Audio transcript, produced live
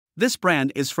This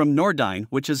brand is from Nordyne,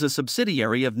 which is a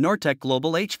subsidiary of Nortec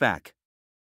Global HVAC.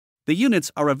 The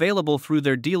units are available through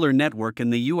their dealer network in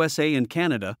the USA and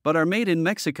Canada but are made in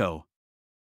Mexico.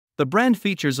 The brand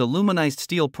features aluminized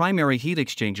steel primary heat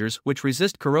exchangers which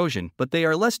resist corrosion, but they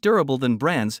are less durable than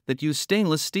brands that use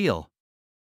stainless steel.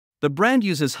 The brand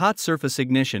uses hot surface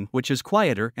ignition, which is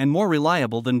quieter and more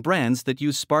reliable than brands that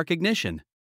use spark ignition.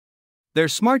 Their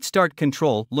Smart Start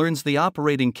control learns the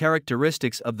operating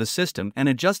characteristics of the system and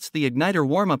adjusts the igniter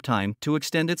warm-up time to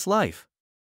extend its life.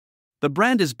 The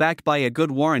brand is backed by a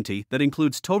good warranty that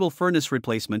includes total furnace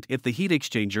replacement if the heat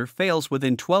exchanger fails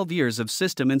within 12 years of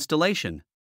system installation.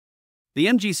 The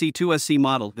MGC2SC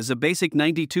model is a basic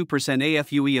 92%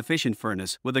 AFUE efficient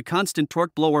furnace with a constant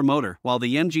torque blower motor, while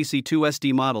the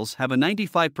MGC2SD models have a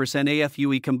 95%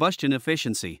 AFUE combustion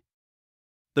efficiency.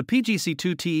 The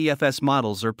PGC2TE-FS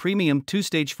models are premium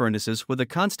two-stage furnaces with a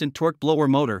constant torque blower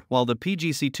motor, while the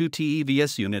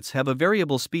PGC2TE-VS units have a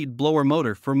variable speed blower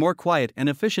motor for more quiet and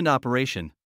efficient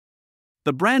operation.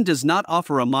 The brand does not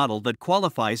offer a model that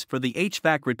qualifies for the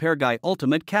HvacRepairGuy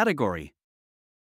Ultimate category.